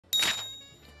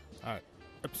Alright,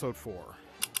 episode 4.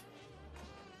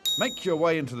 Make your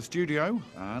way into the studio,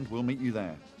 and we'll meet you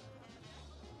there.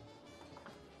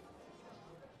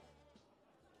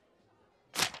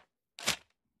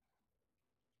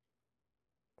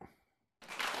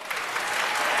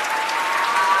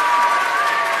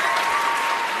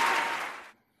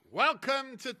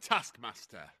 Welcome to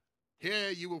Taskmaster.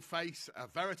 Here you will face a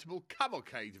veritable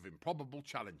cavalcade of improbable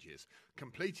challenges,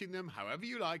 completing them however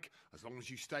you like, as long as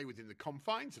you stay within the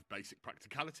confines of basic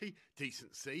practicality,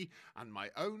 decency, and my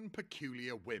own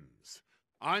peculiar whims.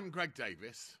 I'm Greg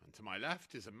Davis, and to my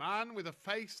left is a man with a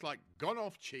face like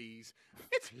gone-off cheese.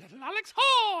 It's little Alex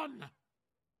Horn!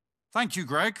 Thank you,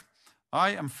 Greg.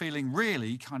 I am feeling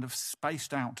really kind of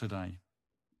spaced out today.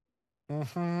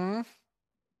 Mm-hmm.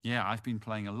 Yeah, I've been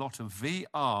playing a lot of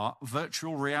VR,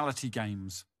 virtual reality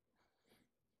games.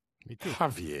 Me too.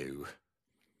 Have you?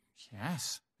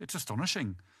 Yes, it's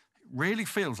astonishing. It really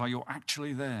feels like you're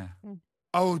actually there.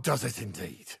 Oh, does it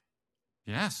indeed?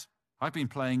 Yes, I've been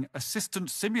playing Assistant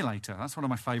Simulator. That's one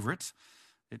of my favourites.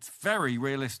 It's very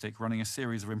realistic, running a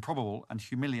series of improbable and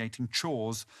humiliating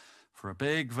chores for a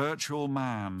big virtual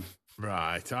man.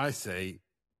 Right, I see.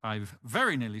 I've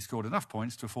very nearly scored enough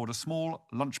points to afford a small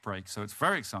lunch break, so it's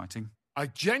very exciting. I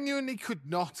genuinely could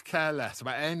not care less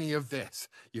about any of this.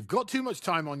 You've got too much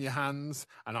time on your hands,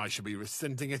 and I shall be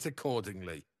rescinding it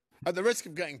accordingly. At the risk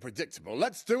of getting predictable,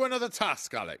 let's do another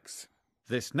task, Alex.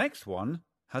 This next one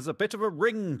has a bit of a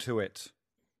ring to it.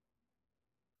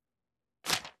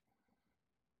 Back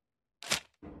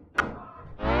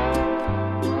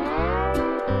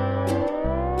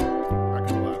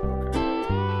in the lab, okay.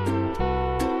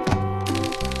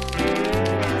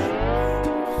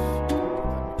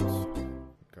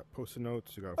 Got post-it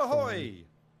notes, you got a Ahoy!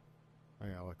 phone.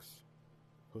 Hi, Alex.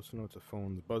 Post-it notes, a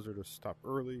phone, the buzzer to stop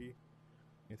early.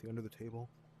 Anything under the table?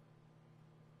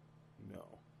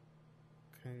 No.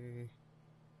 Okay.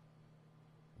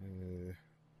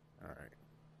 Alright.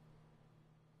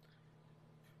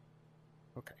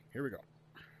 Okay, here we go.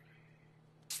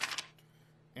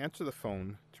 Answer the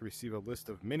phone to receive a list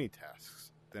of mini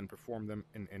tasks, then perform them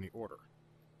in any order.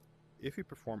 If you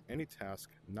perform any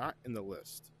task not in the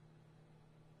list,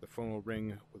 the phone will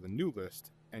ring with a new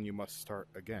list and you must start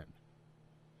again.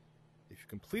 If you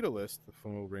complete a list, the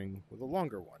phone will ring with a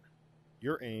longer one.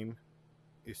 Your aim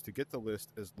is to get the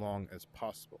list as long as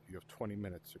possible. You have 20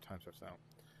 minutes, your time starts now.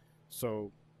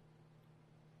 So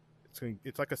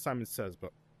it's like Simon Says,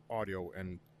 but audio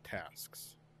and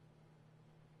tasks.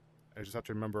 I just have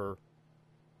to remember,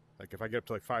 like, if I get up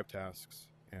to like 5 tasks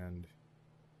and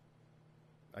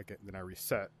then I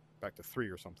reset back to 3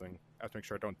 or something, I have to make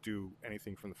sure I don't do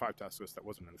anything from the 5 task list that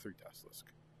wasn't in the 3 task list.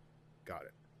 Got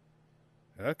it.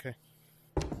 Okay.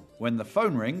 When the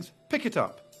phone rings, pick it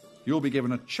up. You'll be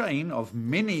given a chain of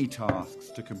mini tasks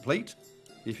to complete.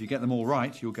 If you get them all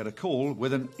right, you'll get a call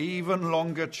with an even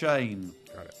longer chain.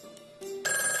 Got it.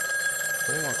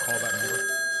 Anyone want to call that number?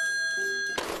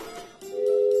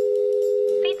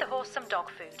 Feed the horse some dog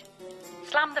food.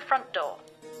 Slam the front door.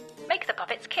 Make the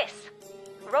puppets kiss.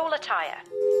 Roll a tire.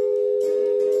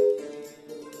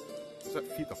 Does that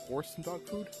feed the horse some dog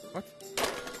food? What?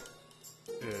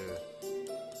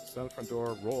 Slam the front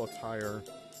door, roll a tire.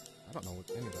 I don't know what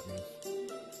any of that means.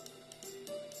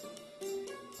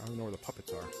 I don't know where the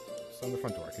puppets are. Slam the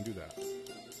front door, I can do that.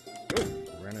 Good!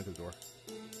 Ran into the door.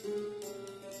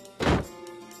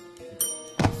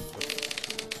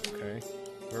 Okay.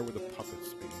 Where would the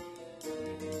puppets be?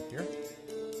 Maybe in here?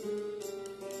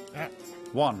 Ah!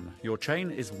 1. Your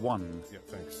chain is 1. Yeah,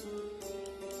 thanks.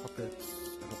 Puppets.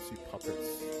 I don't see puppets.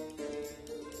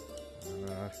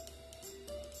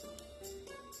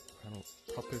 I don't...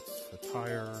 Puppets, a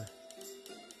tire...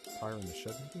 Tire in the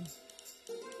shed, maybe?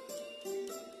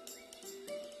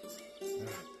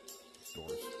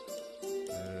 Doors.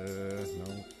 No.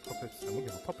 Puppets. I'm looking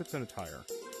for puppets and a tire.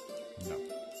 No.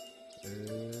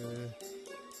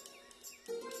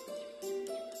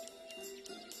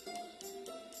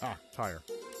 Tire.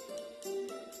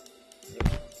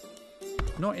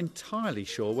 Not entirely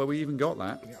sure where we even got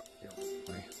that. Yeah.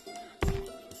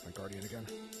 That's my guardian again.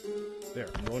 There,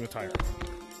 I'm rolling a tire.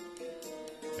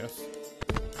 Yes.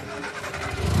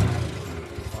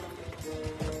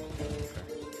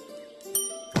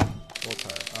 Roll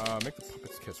tire. Make the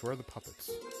puppets kiss. Where are the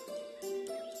puppets?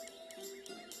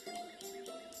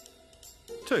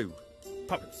 2.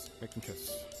 Puppets. Make them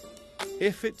kiss.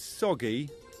 If it's soggy,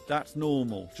 that's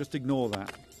normal. Just ignore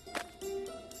that.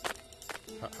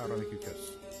 How do I make you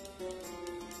kiss?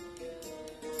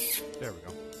 There we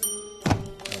go.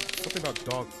 Something about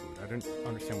dog food. I didn't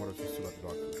understand what I was supposed to do about the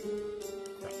dog food.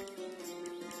 Crap.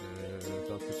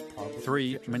 Dog food's probably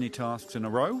 3 mini tasks in a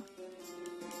row.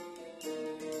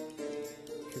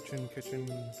 Kitchen.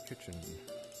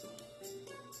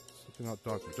 Something out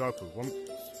dog food. Dog food.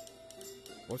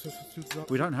 What's that supposed to do with the dog?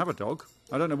 We don't have a dog.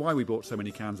 I don't know why we bought so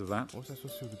many cans of that. What's that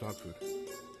supposed to do with the dog food?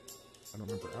 I don't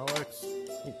remember. Alex.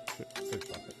 Oh, shit. Save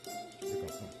bucket. Here we go.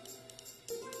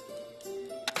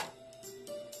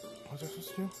 What's that supposed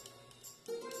to do?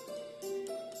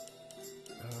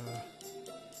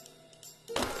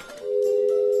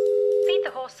 Feed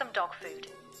the horse some dog food.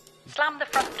 Slam the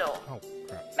front door. Oh,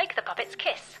 crap. Make the puppets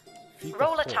kiss. Feed the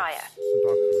Roll a horse tire. some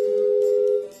dog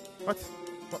food. What?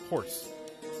 What horse?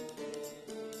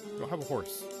 You don't have a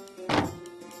horse.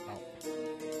 Ow.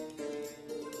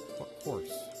 What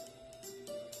horse?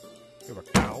 You have a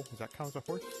cow? Does that count as a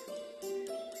horse?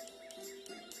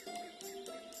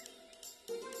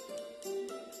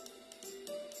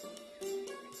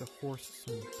 The horse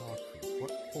some dog food.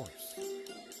 What horse?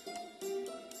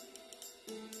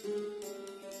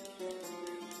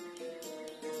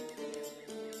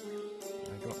 I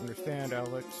don't understand,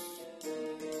 Alex.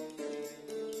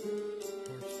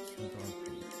 Horse some dog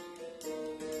food.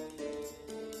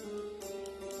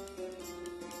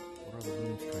 What other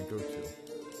rooms can I go to?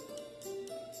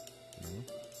 No.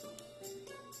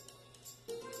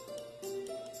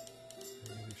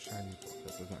 Really shiny book.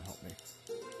 That doesn't help me.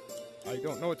 I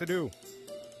don't know what to do.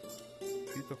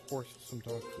 Feed the horse some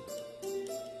dog food.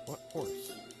 What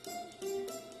horse? We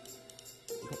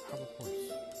don't have a horse.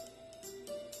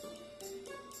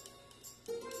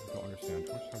 I don't understand.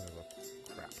 Horse sounds like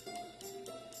a crap.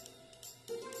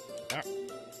 Ah!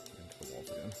 Into the walls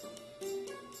again.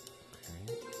 Okay.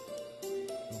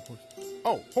 No horse.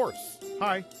 Oh, horse!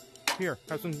 Hi! Here,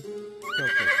 have some... Okay,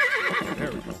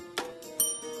 there we go.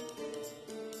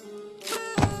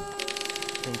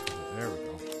 There we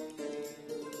go.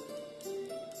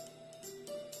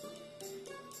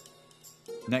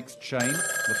 Next chain.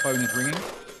 The phone is ringing.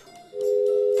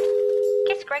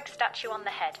 Kiss Greg's statue on the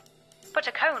head. Put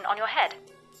a cone on your head.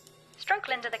 Stroke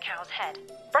Linda the cow's head.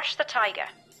 Brush the tiger.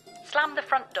 Slam the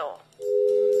front door.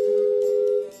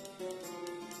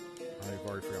 I've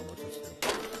already forgotten what this do.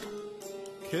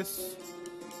 Kiss,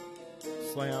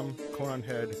 slam, cone on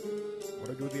head. What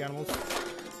do I do with the animals?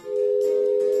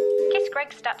 Kiss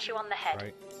Greg's statue on the head.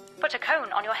 Right. Put a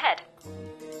cone on your head. Cone,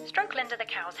 Stroke Linda the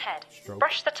cow's head. Stroke.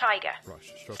 Brush the tiger.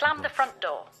 brush, stroke. Slam and the brush. front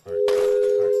door.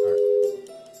 Alright.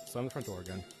 Slam the front door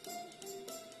again.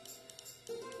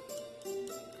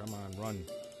 Come on, run.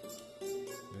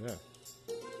 Yeah.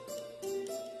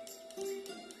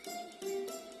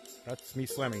 That's me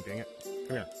slamming, dang it.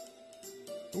 Come here.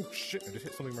 Oh shit, I just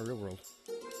hit something in my real world.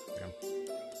 Damn.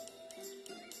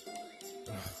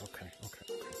 Ugh, okay.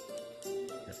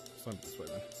 Here, slam it this way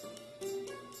then.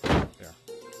 There.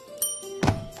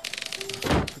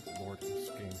 Good lord, this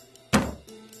game.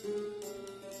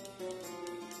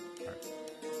 Alright.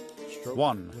 Stroke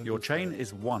 1. Linda's Your chain head.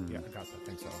 is 1. Yeah, I got that.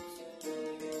 Thanks, Alex.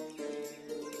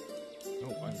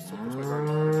 Oh, I'm so close to my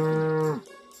guard.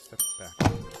 Step back.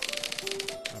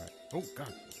 Alright. Oh,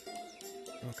 God.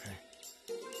 Okay.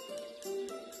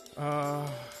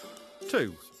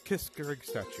 2. Kiss Greg's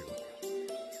statue.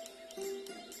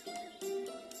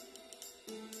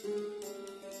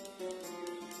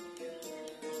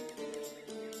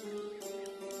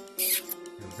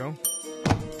 Here we go.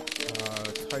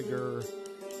 Tiger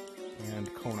and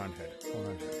cone on head. Cone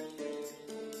on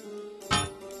head.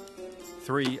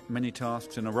 3 mini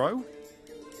tasks in a row.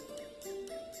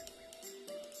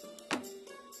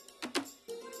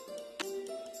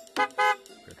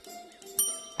 Good.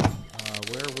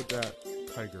 Where would that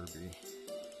tiger be?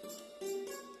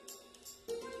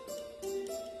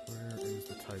 Where is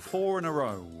the tiger? 4 in a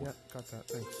row. Yeah, got that.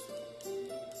 Thanks.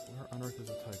 Where on earth is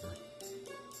a tiger?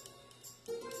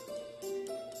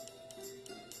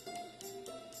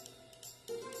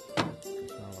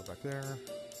 It's not back there.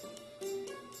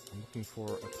 I'm looking for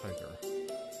a tiger. I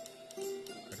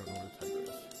don't know where the tiger is.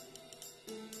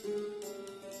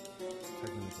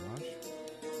 Tiger in the garage?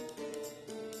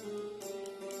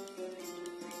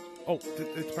 Oh,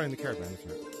 it's probably in the caravan,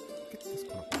 isn't it? Get this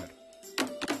one off my head.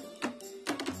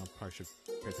 I probably should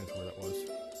pay attention to where that was.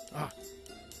 Ah!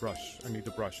 Brush. I need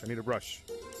the brush. I need a brush.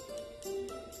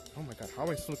 Oh my god, how am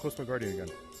I still close to my guardian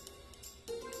again?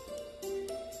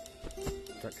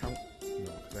 Does that count?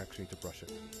 No, because I actually need to brush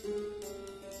it.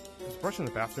 Is brush in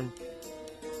the bathroom?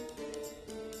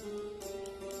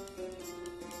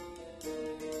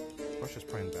 Brush is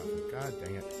probably in the bathroom. God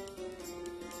dang it.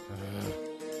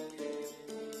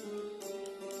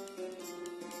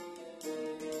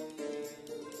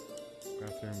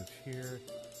 Bathroom is here.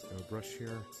 Got a brush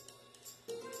here.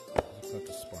 Let's put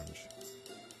the sponge.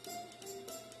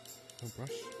 No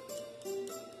brush?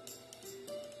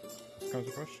 This comes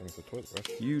a brush, and it's a toilet brush.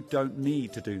 You don't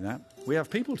need to do that. We have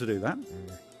people to do that.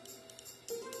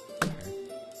 Okay.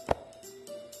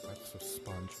 That's a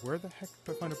sponge. Where the heck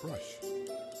do I find a brush?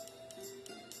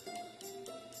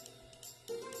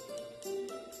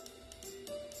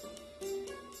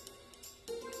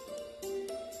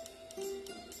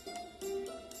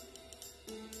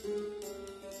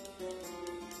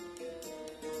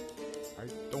 I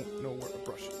don't know where a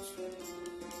brush is. Is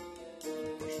there a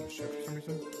brush in the shed for some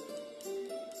reason?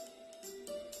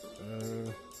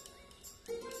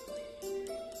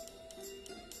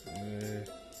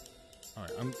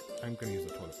 Alright, I'm gonna use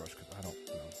the toilet brush because I don't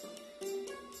know.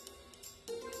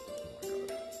 Oh my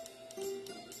god.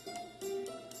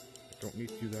 I don't need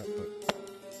to do that, but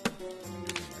I'm gonna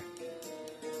do it anyway.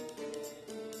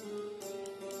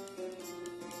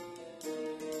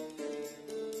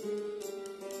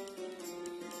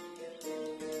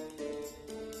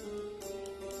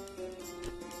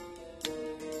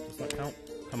 Does that count?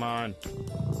 Come on.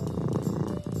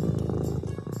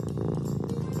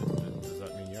 Does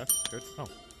that mean yes? Good? Oh,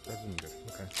 that isn't good.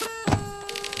 Okay.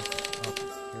 Okay,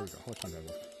 here we go. How much time do I have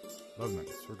left? 11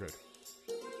 minutes. We're good.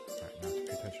 Alright, now to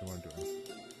pay attention to what I'm doing.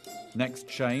 Next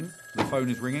chain. The phone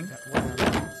is ringing.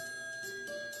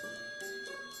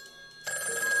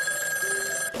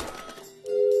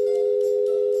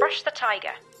 Brush the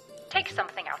tiger. Take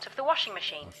something out of the washing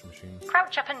machine. Washing machine.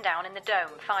 Crouch up and down in the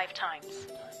dome 5 times.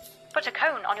 Put a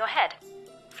cone on your head.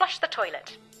 Flush the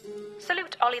toilet.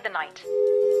 Salute Ollie the Knight.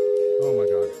 Oh my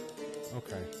god.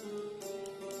 Okay.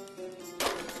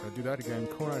 Gotta do that again.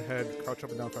 Cone on head, crouch up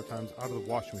and down 5 times, out of the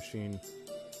washing machine,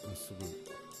 and salute.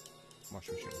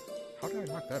 Washing machine. How did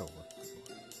I knock that over?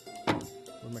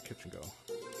 Where'd my kitchen go?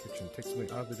 Kitchen. Take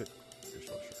something out of the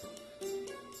dishwasher.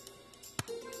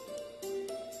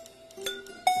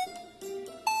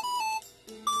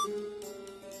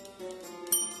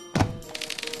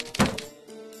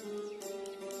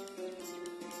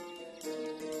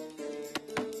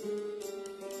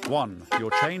 One.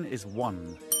 Your chain is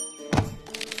 1.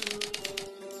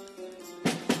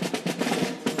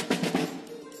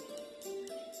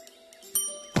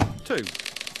 2.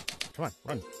 Come on,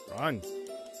 run. Run.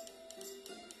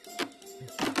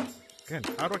 Again,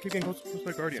 how do I keep getting close to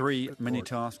the guardian? 3 Good mini lord.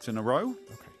 tasks in a row.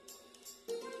 Okay.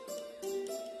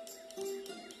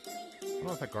 I don't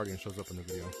know if that guardian shows up in the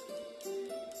video.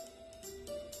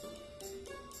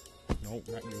 No,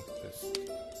 not you. This.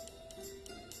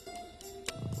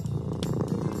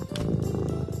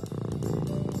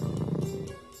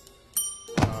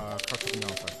 Crouch up and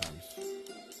down 5 times.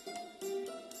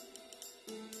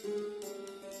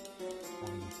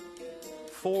 1,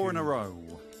 4 in a row.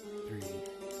 3, 4,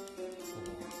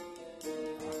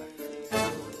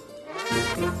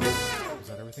 5. Is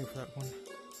that everything for that one?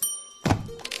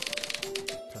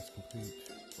 Task complete.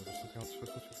 Was there something else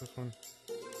supposed to for this one?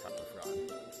 Crap, I forgot.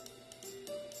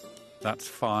 That's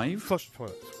 5. Flush the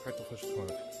toilet. Right to flush the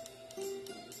toilet.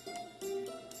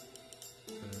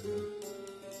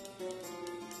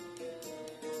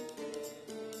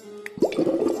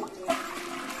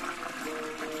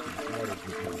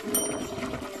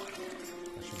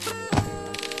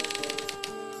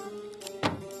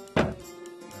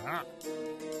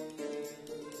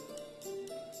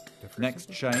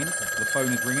 Next chain. The phone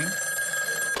is ringing.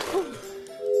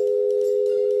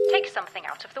 Take something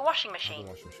out of the washing machine.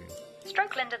 Washing machine.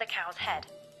 Stroke Linda the cow's head.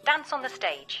 Dance on the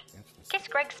stage. Kiss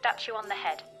Greg's statue on the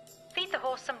head. Feed the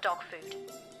horse some dog food.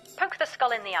 Poke the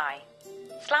skull in the eye.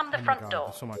 Slam the front door.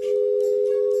 There's so much.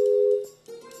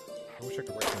 I wish I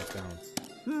could write things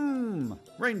down.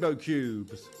 Rainbow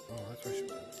cubes. Oh, that's what I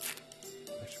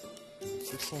should. It's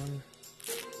this one.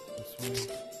 This one. This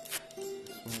one.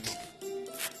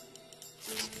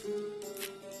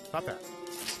 Stop that.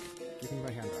 Give me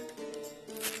my hand back.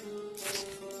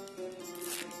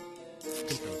 I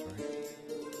think that was right.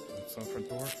 It's on the front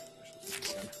door. I should see it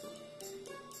again.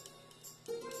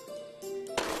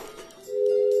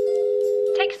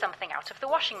 Take something out of the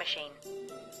washing machine.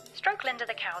 Stroke Linda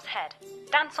the cow's head.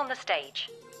 Dance on the stage.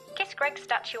 Kiss Greg's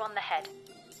statue on the head.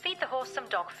 Feed the horse some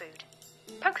dog food.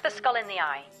 Poke the skull in the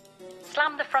eye.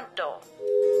 Slam the front door.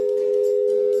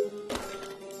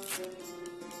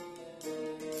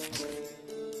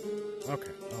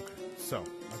 Okay. So,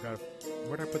 I got.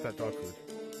 Where'd I put that dog food?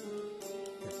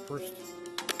 Okay, first.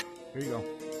 Here you go.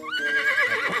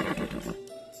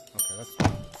 Okay, that's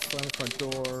slam the front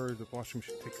door. The washing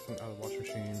machine. Take something out of the washing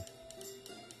machine.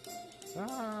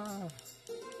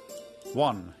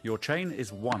 1. Your chain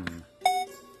is 1.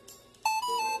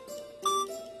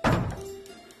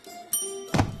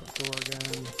 Door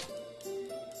again.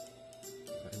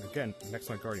 And again. again, next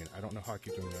to my guardian. I don't know how I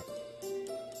keep doing that.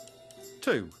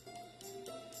 2.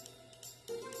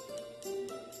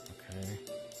 Okay.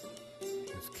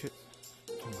 This kit.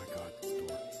 Oh my god, this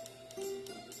door.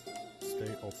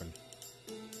 Stay open.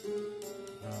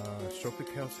 Stroke the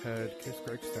cow's head, kiss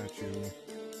Greg's statue.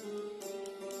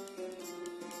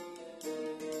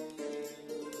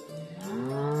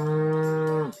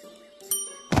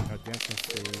 Dance on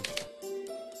stage.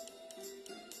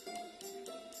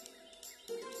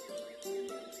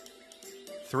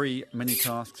 Three mini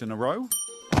tasks in a row.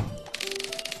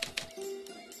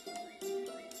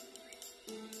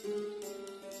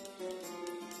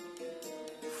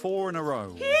 4 in a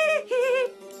row. Cool.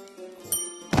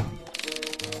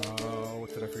 What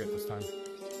did I forget this time? I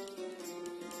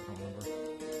don't remember.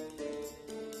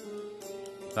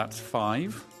 That's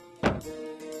 5.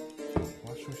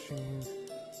 Washing machine.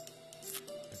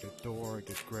 I did door. I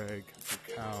did Greg. I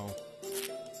did cow. I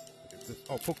did this.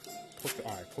 Oh, poke the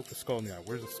eye. Poke the skull in the eye.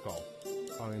 Where's the skull?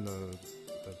 Probably in the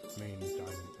main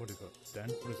dining. What is it? Den?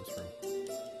 What is this room?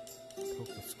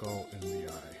 Poke the skull in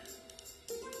the eye.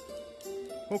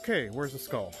 Okay, where's the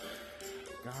skull?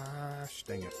 Gosh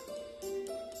dang it.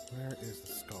 Where is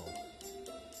the skull?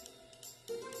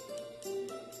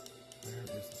 Where is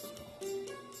the skull?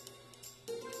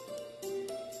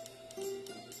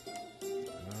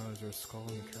 Is there a skull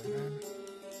in the caravan?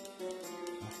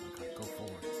 Oh my god, go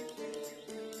forward.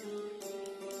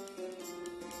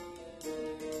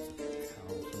 Cow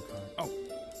of some kind. Oh!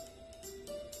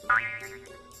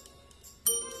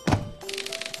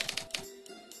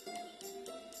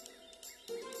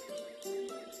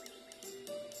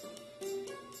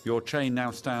 Your chain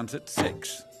now stands at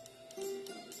 6.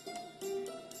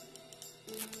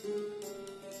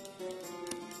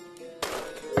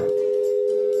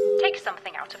 Take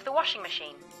something out of the washing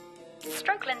machine.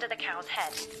 Stroke Linda the cow's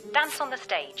head. Dance on the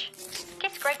stage.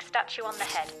 Kiss Greg's statue on the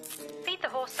head. Feed the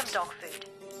horse some dog food.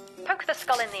 Poke the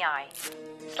skull in the eye.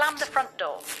 Slam the front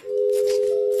door.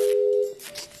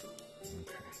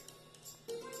 Okay.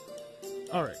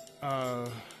 Alright,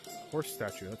 horse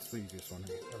statue, that's the easiest one.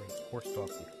 I mean, horse dog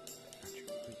food. Statue.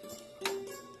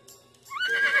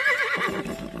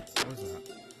 What was that?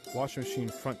 Washing machine,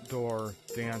 front door,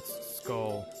 dance,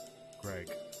 skull, Greg.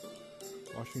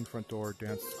 Washing front door,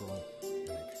 dance, skull,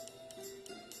 Greg.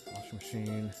 Washing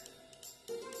machine.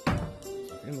 So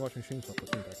I'm in the washing machine, so I'll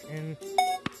put it back in.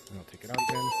 And I'll take it out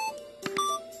again.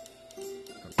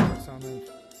 Got the sound.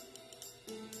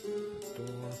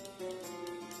 Door.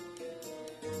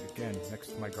 And again, next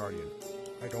to my guardian.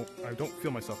 I don't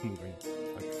feel myself moving,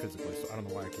 like physically, so I don't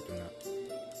know why I keep doing that.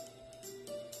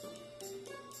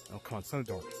 Oh, come on, slam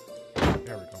the door.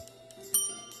 There we go.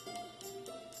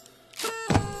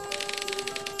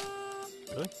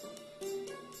 Really?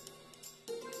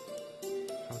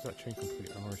 How's that chain complete?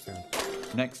 I don't understand.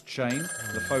 Next chain.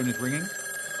 The phone is ringing. I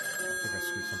think I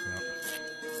screwed something up.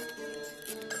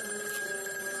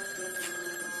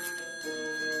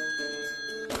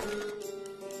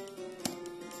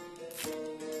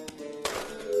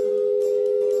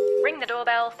 Ring the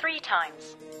doorbell 3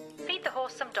 times. Feed the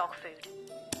horse some dog food.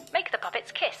 Make the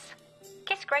puppets kiss.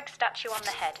 Kiss Greg's statue on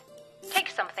the head. Take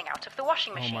something out of the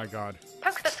washing machine. Oh my god.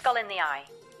 Poke the skull in the eye.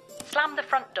 Slam the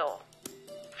front door.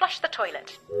 Flush the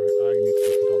toilet. Alright, I need to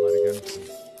listen to all that again,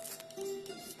 please.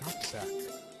 Stop that.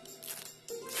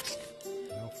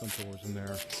 No front doors in there. I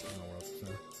don't know what else is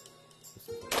there.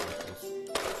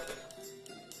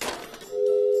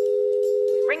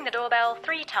 Ring the doorbell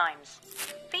 3 times.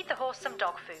 Feed the horse some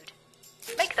dog food.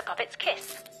 Make the puppets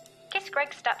kiss. Kiss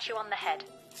Greg's statue on the head.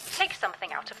 Take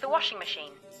something out of the washing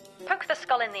machine. Poke the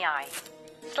skull in the eye.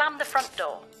 Slam the front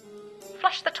door.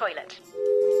 Flush the toilet.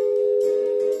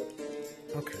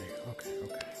 Okay.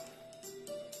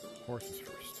 Horses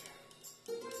first.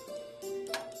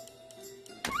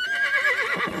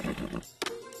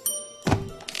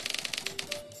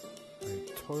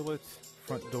 Right, toilet,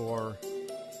 front door,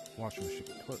 washing machine.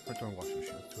 Toilet, front door, and washing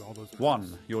machine. Let's do all those.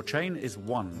 1. Your chain is Oh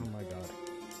 1. my god.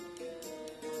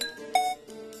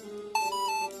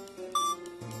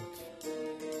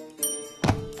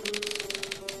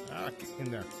 Get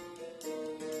in there.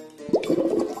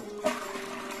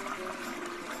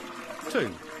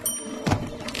 2.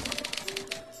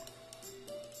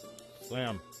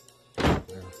 Slam.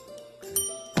 There. Okay.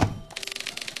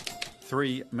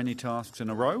 3 mini tasks in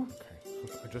a row. Okay.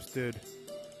 So I just did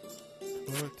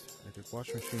toilet. I did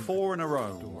washing machine. 4 in a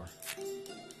row. Door.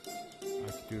 I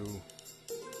have to do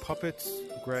puppets,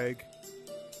 Greg,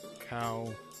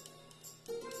 cow.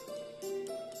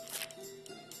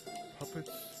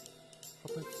 Puppets,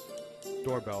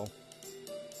 doorbell,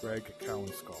 Greg, cow,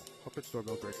 and skull. Puppets,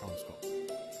 doorbell, Greg, cow, and skull.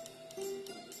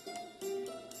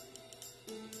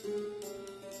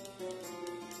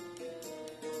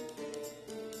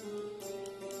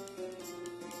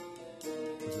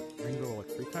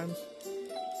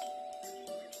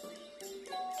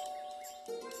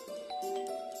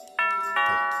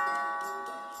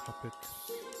 Puppets.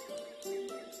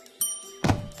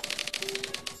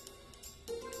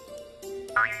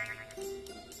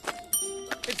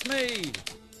 It's me!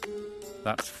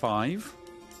 That's 5.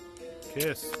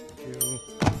 Kiss. Thank you.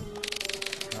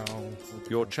 Ow.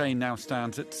 Your chain now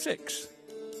stands at 6.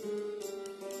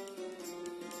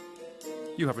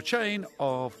 You have a chain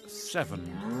of 7.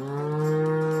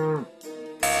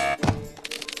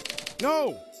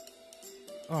 No!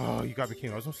 Oh, you got me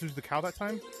king. I was supposed to use the cow that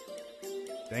time?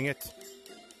 Dang it.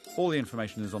 All the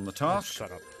information is on the task.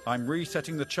 Shut up. I'm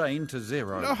resetting the chain to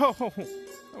 0. No!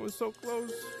 I was so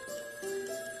close.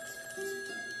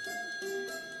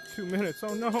 2 minutes.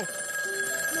 Oh, no.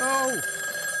 No!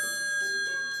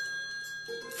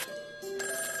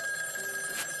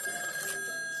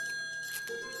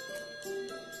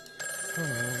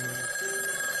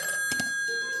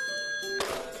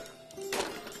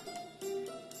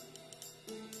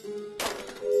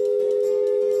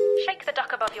 Shake the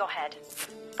duck above your head.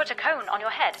 Put a cone on your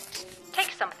head.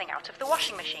 Take something out of the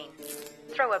washing machine.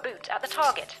 Throw a boot at the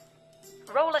target.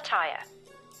 Roll a tire.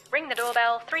 Ring the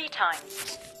doorbell 3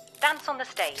 times. Dance on the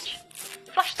stage.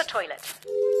 Flush the toilet.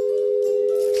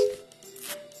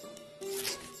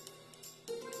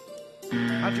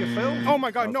 How do you feel? Oh my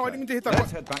god, no, I didn't mean to hit that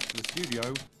Let's button. head back to the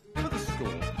studio for the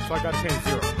score. So I got to change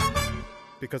 0.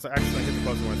 Because I accidentally hit the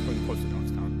buzzer when I was putting post-it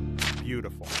notes down.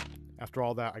 Beautiful. After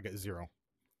all that, I get 0.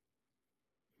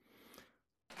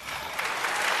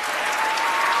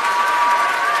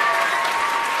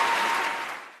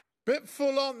 Bit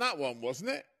full on that one,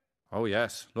 wasn't it? Oh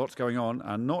yes, lots going on,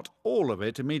 and not all of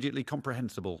it immediately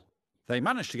comprehensible. They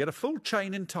managed to get a full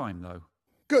chain in time, though.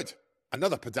 Good.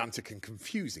 Another pedantic and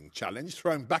confusing challenge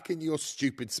thrown back in your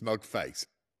stupid smug face.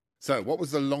 So, what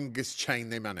was the longest chain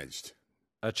they managed?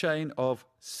 A chain of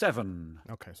 7.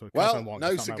 Okay, so it counts Well, on long, no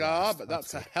it's not my cigar, longest. but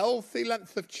that's a good. healthy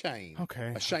length of chain.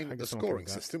 Okay, A shame I that the guess I'm okay scoring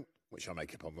with that. system, which I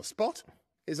make up on the spot,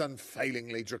 is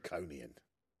unfailingly draconian.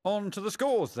 On to the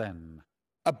scores, then.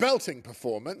 A belting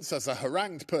performance as a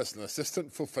harangued personal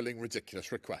assistant fulfilling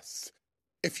ridiculous requests.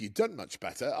 If you'd done much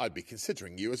better, I'd be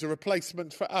considering you as a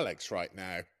replacement for Alex right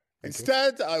now.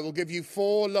 Instead, I will give you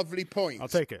 4 lovely points. I'll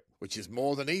take it. Which is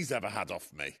more than he's ever had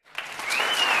off me.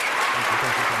 Thank you.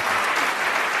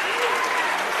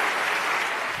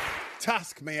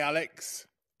 Task me, Alex.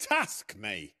 Task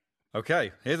me.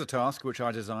 OK, here's a task which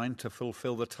I designed to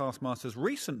fulfil the Taskmaster's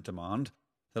recent demand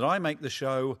that I make the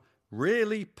show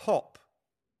really pop.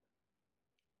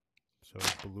 So,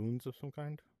 balloons of some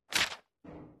kind?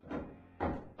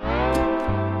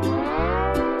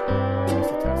 What's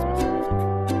the Taskmaster music?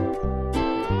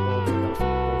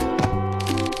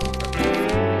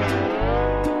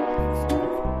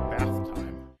 Bath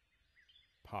time.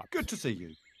 Pop. Good to see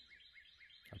you.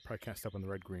 I probably can't step on the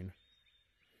red green.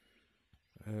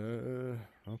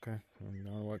 Okay. I don't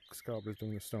know what Excalibur's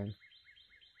doing with stone.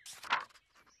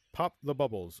 Pop the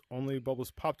bubbles. Only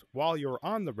bubbles popped while you're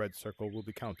on the red circle will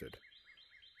be counted.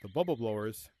 The bubble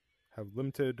blowers have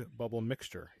limited bubble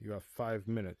mixture. You have 5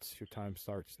 minutes. Your time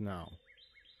starts now.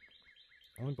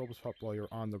 Only bubbles popped while you're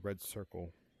on the red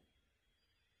circle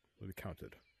will be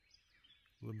counted.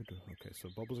 Limited. Okay, so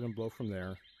bubbles are going to blow from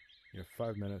there. You have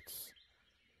 5 minutes.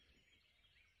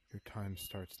 Your time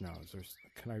starts now. The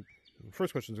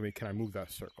first question is going to be, can I move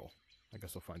that circle? I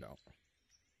guess I'll find out.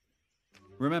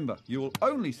 Remember, you will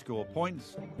only score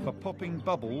points for popping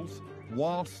bubbles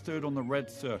while stood on the red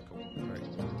circle. Right.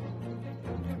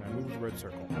 Can I move the red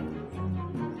circle? No.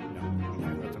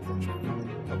 That's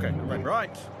unfortunate. Okay, I'm ready.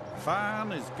 Right,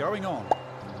 fan is going on.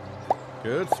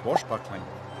 Good swashbuckling.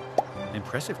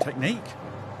 Impressive technique.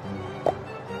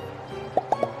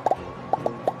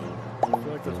 I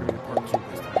feel like that's going to be part 2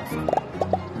 this time.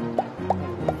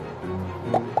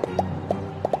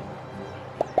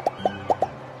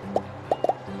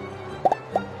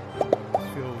 This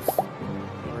feels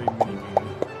very mini-game.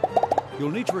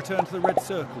 You'll need to return to the red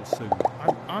circle soon.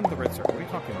 I'm on the red circle. What are you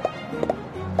talking about?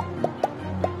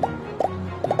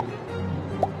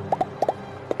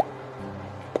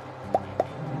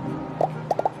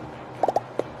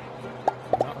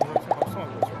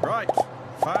 Right,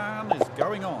 fan is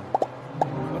going on.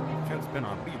 What fan's been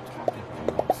on? What are you talking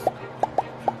about?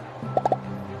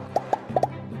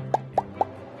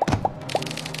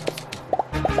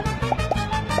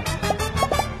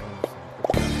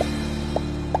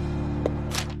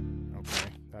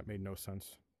 Okay, that made no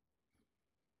sense.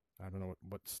 I don't know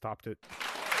what stopped it. It just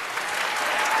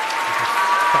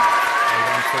stopped. I was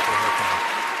on circle the whole time.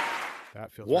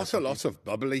 That feels What a very lot of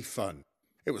bubbly fun.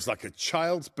 It was like a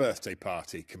child's birthday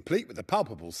party, complete with a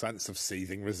palpable sense of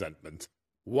seething resentment.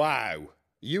 Wow,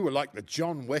 you were like the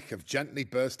John Wick of gently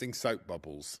bursting soap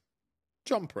bubbles.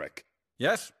 John Prick.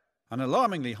 Yes, an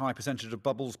alarmingly high percentage of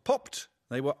bubbles popped.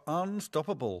 They were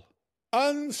unstoppable.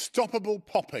 Unstoppable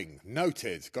popping.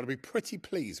 Noted. Got to be pretty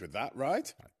pleased with that,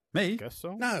 right? Me? Guess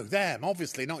so. No, them.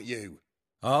 Obviously not you.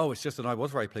 Oh, it's just that I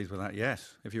was very pleased with that,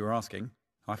 yes, if you were asking.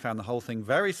 I found the whole thing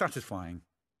very satisfying.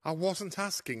 I wasn't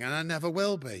asking, and I never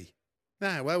will be.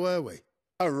 Now, where were we?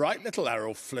 A right little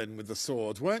Errol Flynn with the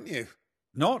sword, weren't you?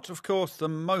 Not, of course, the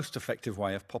most effective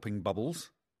way of popping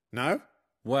bubbles. No?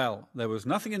 Well, there was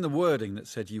nothing in the wording that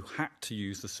said you had to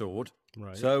use the sword.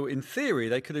 Right. So, in theory,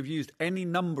 they could have used any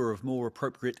number of more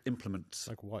appropriate implements.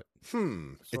 Like what?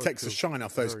 It takes the shine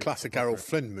off those classic Errol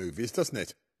Flynn movies, doesn't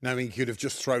it? Knowing he could have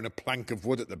just thrown a plank of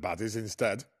wood at the baddies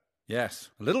instead.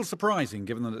 Yes, a little surprising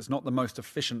given that it's not the most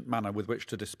efficient manner with which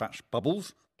to dispatch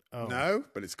bubbles. Oh. No,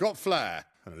 but it's got flair,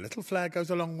 and a little flair goes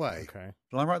a long way. Okay.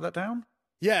 Shall I write that down?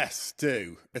 Yes,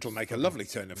 do. It'll make a lovely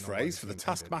turn of phrase for the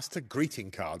Taskmaster greeting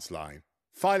cards line.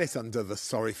 File it under the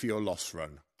sorry for your loss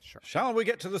run. Sure. Shall we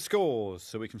get to the scores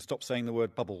so we can stop saying the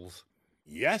word bubbles?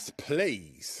 Yes,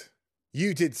 please.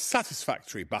 You did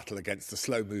satisfactory battle against the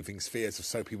slow-moving spheres of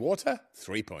soapy water.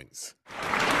 3 points.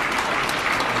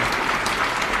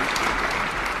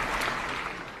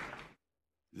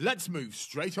 Let's move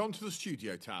straight on to the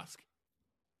studio task.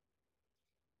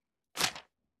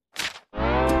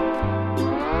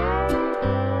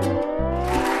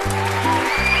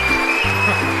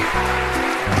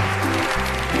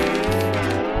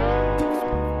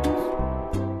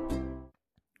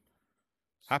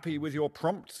 Happy with your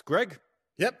prompts, Greg?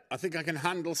 Yep, I think I can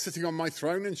handle sitting on my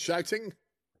throne and shouting.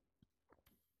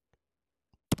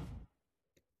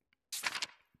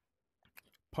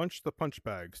 Punch the punch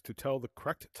bags to tell the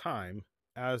correct time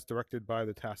as directed by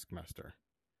the Taskmaster.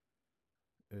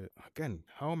 Again,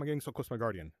 how am I getting so close to my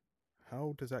guardian?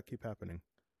 How does that keep happening?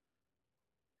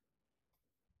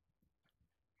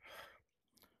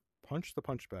 Punch the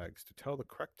punch bags to tell the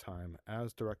correct time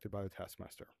as directed by the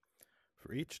Taskmaster.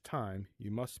 For each time,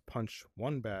 you must punch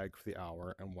one bag for the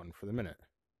hour and one for the minute.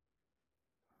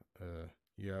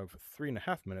 You have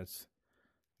 3.5 minutes.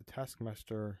 The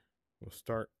Taskmaster will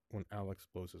start when Alex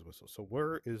blows his whistle. So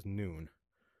where is noon?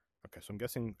 Okay, so I'm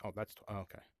guessing... Oh, that's...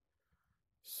 okay.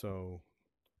 So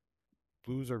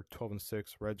blues are 12 and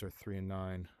 6. Reds are 3 and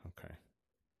 9.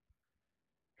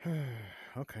 Okay.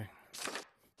 Okay.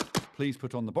 Please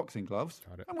put on the boxing gloves,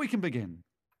 Got it. and we can begin.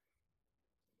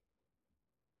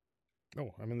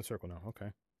 Oh, I'm in the circle now.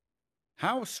 Okay.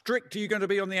 How strict are you going to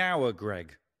be on the hour,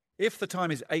 Greg? If the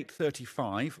time is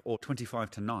 8:35 or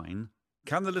 25 to 9,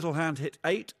 can the little hand hit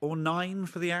 8 or 9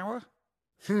 for the hour?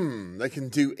 They can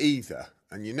do either.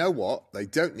 And you know what? They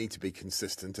don't need to be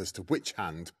consistent as to which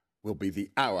hand will be the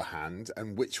hour hand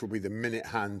and which will be the minute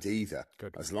hand either.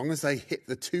 Good. As long as they hit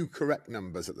the two correct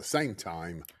numbers at the same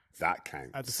time, that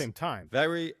counts. At the same time.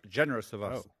 Very generous of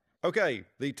us. Oh. Okay,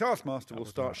 the Taskmaster will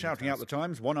was start not shouting out the task.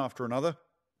 times one after another.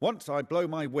 Once I blow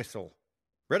my whistle.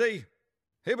 Ready?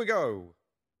 Here we go.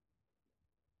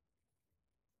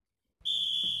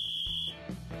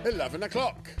 11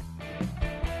 o'clock.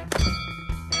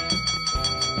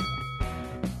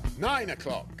 9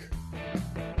 o'clock.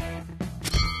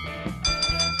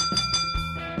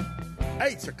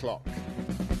 8 o'clock.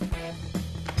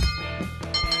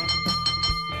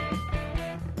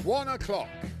 1 o'clock.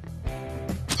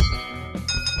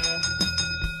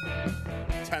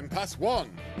 10 past 1.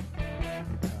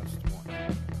 Past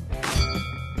 1.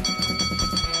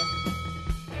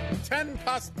 10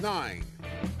 past 9.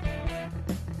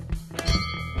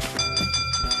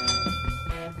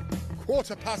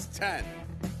 10:15.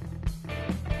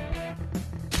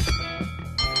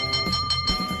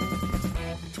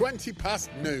 20 past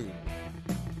noon.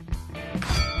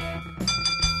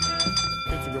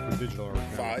 Kids are up in digital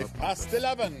already. 5 past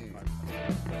 11. I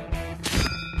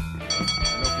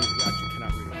know people actually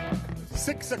cannot read a clock.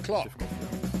 6 o'clock. Difficult.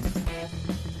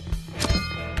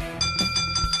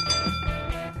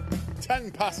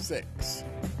 10 past 6.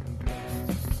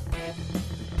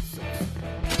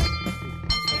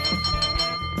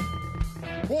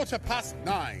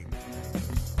 9:15.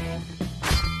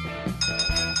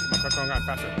 Clock going on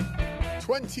faster.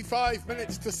 25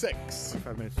 minutes to 6.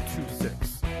 5 minutes to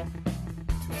 6. To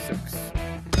 6.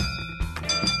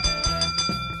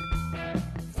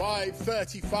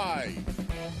 5:35.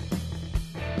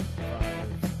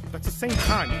 That's the same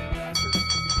time, you bastard.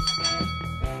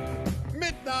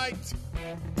 Midnight.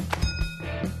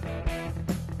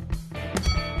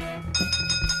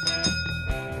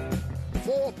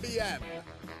 4 p.m.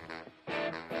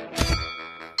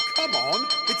 Come on,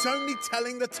 it's only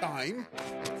telling the time.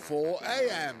 4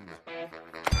 a.m.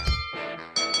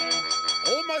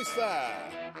 Almost there.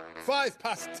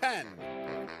 10:05.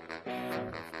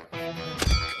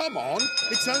 Come on,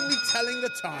 it's only telling the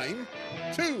time.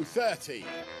 2:30.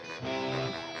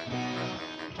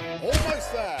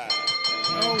 Almost there.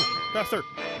 No, faster.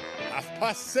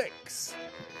 6:30.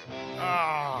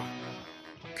 Ah.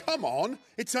 Come on,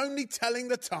 it's only telling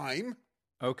the time.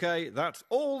 OK, that's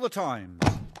all the time.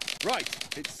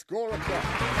 Right, it's score o'clock.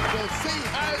 We'll see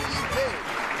how you did.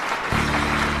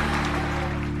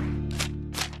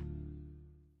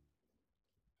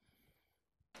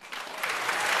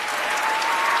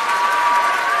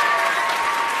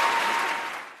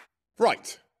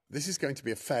 Right, this is going to be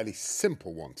a fairly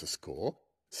simple one to score,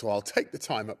 so I'll take the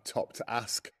time up top to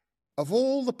ask, of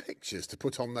all the pictures to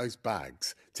put on those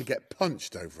bags to get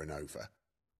punched over and over,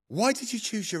 why did you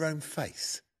choose your own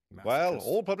face? Well,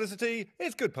 all publicity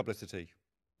is good publicity.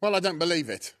 Well, I don't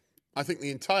believe it. I think the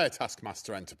entire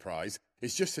Taskmaster enterprise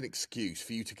is just an excuse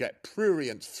for you to get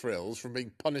prurient thrills from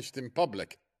being punished in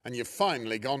public, and you've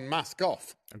finally gone mask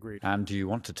off. Agreed. And do you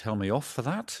want to tell me off for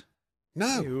that?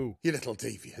 No, Ew. you little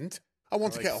deviant. I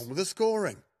want to get on with the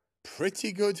scoring.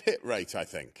 Pretty good hit rate, I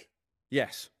think.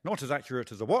 Yes, not as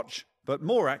accurate as a watch, but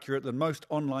more accurate than most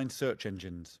online search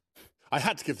engines. I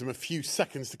had to give them a few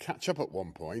seconds to catch up at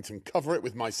one point and cover it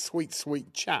with my sweet,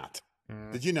 sweet chat.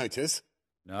 Did you notice?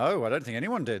 No, I don't think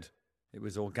anyone did. It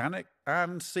was organic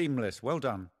and seamless. Well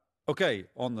done. OK,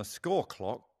 on the score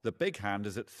clock, the big hand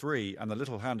is at 3 and the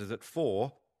little hand is at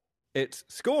 4. It's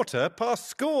scorter past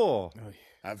score.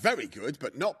 A very good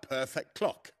but not perfect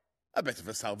clock. A bit of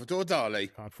a Salvador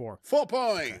Dali. 4. 4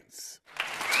 points.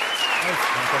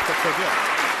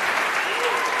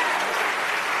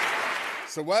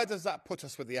 So where does that put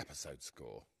us with the episode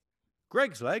score?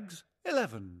 Greg's legs,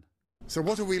 11. So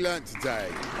what have we learnt today?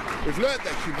 We've learnt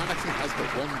that humanity has but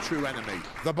one true enemy,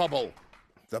 the bubble.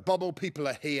 The bubble people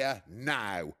are here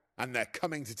now, and they're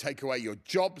coming to take away your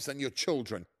jobs and your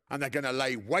children, and they're going to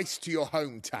lay waste to your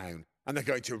hometown, and they're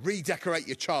going to redecorate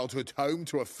your childhood home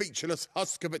to a featureless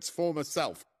husk of its former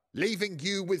self, leaving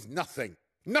you with nothing.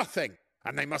 Nothing!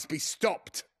 And they must be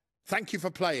stopped. Thank you for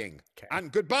playing. Okay.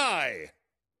 And goodbye!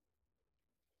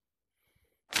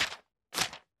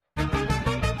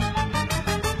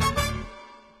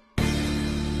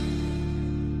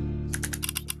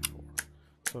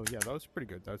 So yeah, that was pretty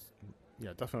good. That's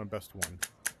definitely the best one.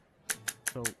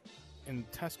 So in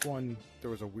task 1, there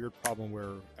was a weird problem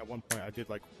where at one point I did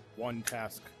like one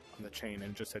task on the chain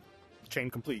and it just said chain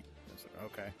complete. I was like,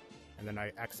 okay, and then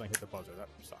I accidentally hit the buzzer. That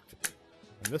sucked.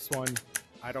 And this one,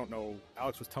 I don't know.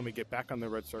 Alex was telling me to get back on the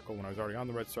red circle when I was already on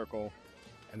the red circle,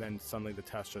 and then suddenly the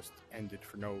task just ended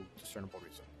for no discernible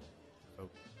reason. So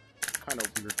kind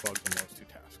of weird bugs in those two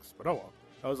tasks. But oh well,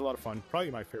 that was a lot of fun.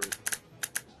 Probably my favorite.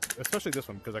 Especially this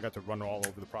one, because I got to run all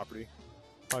over the property.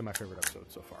 Probably my favorite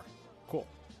episode so far. Cool.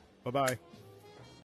 Bye-bye.